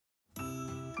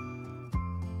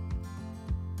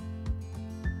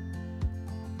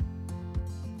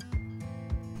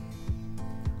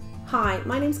Hi,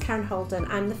 my name's Karen Holden.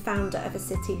 I'm the founder of a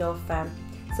city law firm.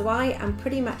 So I am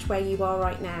pretty much where you are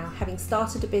right now. Having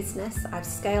started a business, I've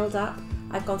scaled up,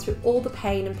 I've gone through all the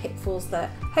pain and pitfalls that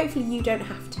hopefully you don't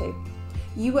have to.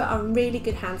 You are in really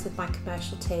good hands with my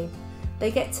commercial team. They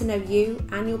get to know you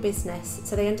and your business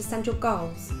so they understand your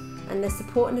goals, and their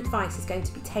support and advice is going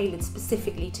to be tailored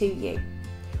specifically to you.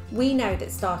 We know that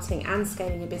starting and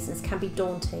scaling a business can be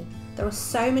daunting. There are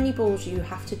so many balls you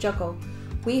have to juggle.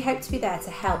 We hope to be there to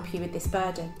help you with this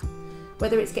burden.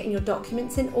 Whether it's getting your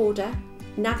documents in order,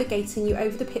 navigating you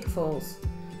over the pitfalls,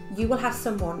 you will have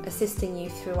someone assisting you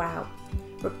throughout,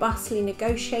 robustly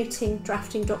negotiating,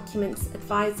 drafting documents,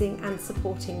 advising and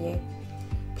supporting you.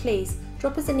 Please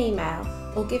drop us an email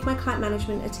or give my client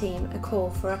management team a call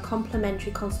for a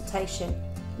complimentary consultation.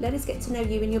 Let us get to know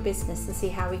you and your business and see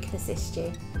how we can assist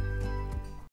you.